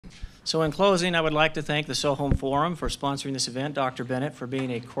So in closing, I would like to thank the Soho Forum for sponsoring this event, Dr. Bennett for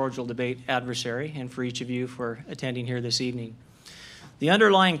being a cordial debate adversary, and for each of you for attending here this evening. The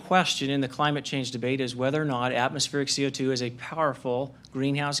underlying question in the climate change debate is whether or not atmospheric CO2 is a powerful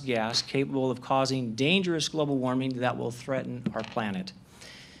greenhouse gas capable of causing dangerous global warming that will threaten our planet.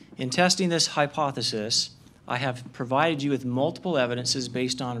 In testing this hypothesis, I have provided you with multiple evidences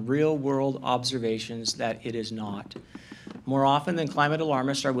based on real-world observations that it is not. More often than climate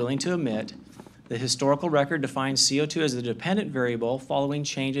alarmists are willing to admit, the historical record defines CO2 as the dependent variable following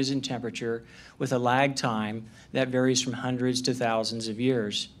changes in temperature with a lag time that varies from hundreds to thousands of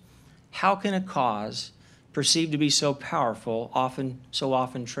years. How can a cause perceived to be so powerful so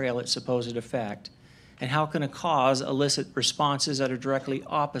often trail its supposed effect? And how can a cause elicit responses that are directly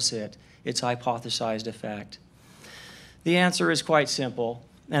opposite its hypothesized effect? The answer is quite simple,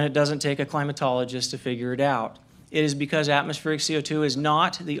 and it doesn't take a climatologist to figure it out. It is because atmospheric CO2 is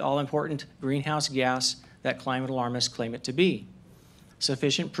not the all-important greenhouse gas that climate alarmists claim it to be.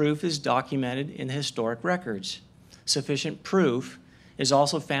 Sufficient proof is documented in the historic records. Sufficient proof is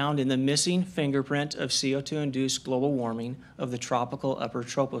also found in the missing fingerprint of CO2-induced global warming of the tropical upper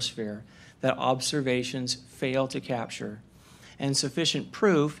troposphere that observations fail to capture. And sufficient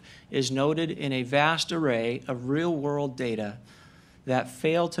proof is noted in a vast array of real-world data that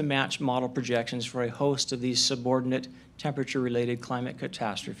fail to match model projections for a host of these subordinate temperature-related climate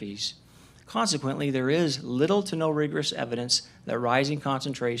catastrophes. Consequently, there is little to no rigorous evidence that rising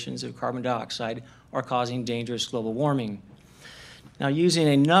concentrations of carbon dioxide are causing dangerous global warming. Now, using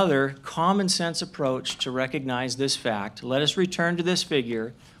another common-sense approach to recognize this fact, let us return to this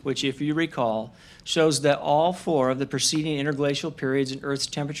figure, which, if you recall, shows that all four of the preceding interglacial periods in Earth's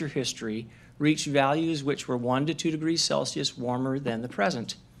temperature history reached values which were 1 to 2 degrees Celsius warmer than the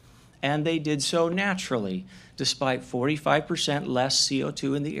present. And they did so naturally, despite 45% less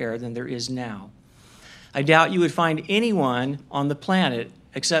CO2 in the air than there is now. I doubt you would find anyone on the planet,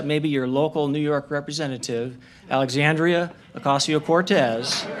 except maybe your local New York representative, Alexandria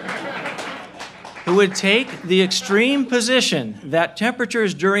Ocasio-Cortez, who would take the extreme position that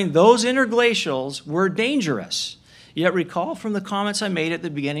temperatures during those interglacials were dangerous. Yet recall from the comments I made at the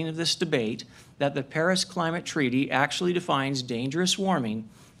beginning of this debate that the Paris Climate Treaty actually defines dangerous warming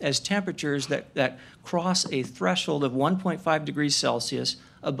as temperatures that cross a threshold of 1.5 degrees Celsius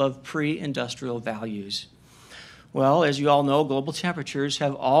above pre-industrial values. Well, as you all know, global temperatures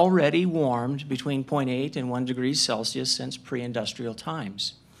have already warmed between 0.8 and 1 degrees Celsius since pre-industrial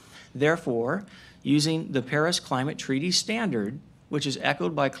times. Therefore, using the Paris Climate Treaty standard, which is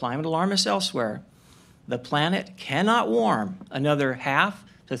echoed by climate alarmists elsewhere, the planet cannot warm another 0.5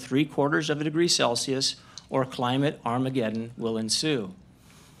 to 3/4 of a degree Celsius, or climate Armageddon will ensue.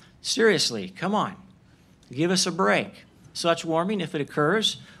 Seriously, come on, give us a break. Such warming, if it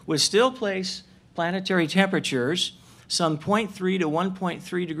occurs, would still place planetary temperatures some 0.3 to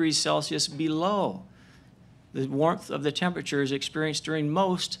 1.3 degrees Celsius below the warmth of the temperatures experienced during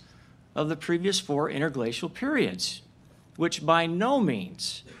most of the previous 4 interglacial periods, which by no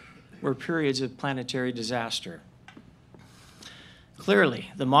means were periods of planetary disaster.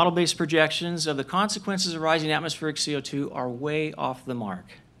 Clearly, the model-based projections of the consequences of rising atmospheric CO2 are way off the mark.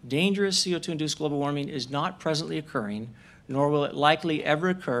 Dangerous CO2-induced global warming is not presently occurring, nor will it likely ever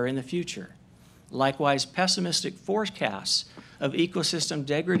occur in the future. Likewise, pessimistic forecasts of ecosystem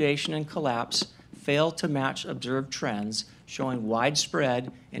degradation and collapse fail to match observed trends showing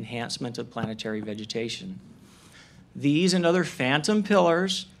widespread enhancement of planetary vegetation. These and other phantom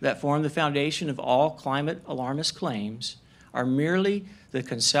pillars that form the foundation of all climate alarmist claims are merely the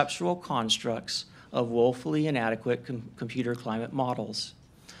conceptual constructs of woefully inadequate computer climate models.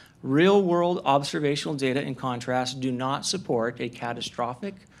 Real-world observational data, in contrast, do not support a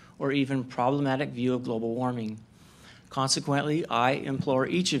catastrophic or even problematic view of global warming. Consequently, I implore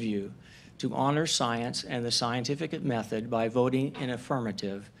each of you to honor science and the scientific method by voting in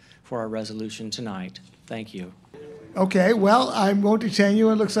affirmative for our resolution tonight. Thank you. Okay, well, I won't detain you.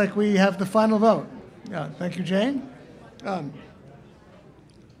 It looks like we have the final vote. Yeah, thank you, Jane.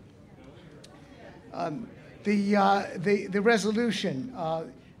 The resolution,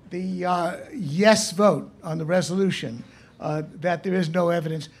 the yes vote on the resolution that there is no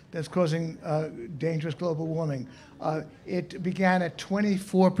evidence that's causing dangerous global warming. It began at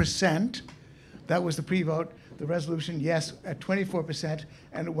 24%. That was the pre-vote. The resolution, yes, at 24%,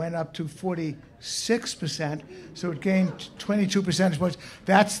 and it went up to 46%. So it gained 22 percentage points.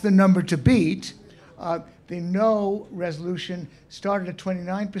 That's the number to beat. The no resolution started at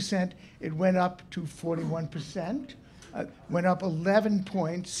 29%. It went up to 41%, went up 11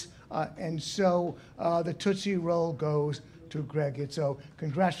 points. And so the Tootsie Roll goes to Craig Idso.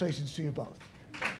 Congratulations to you both.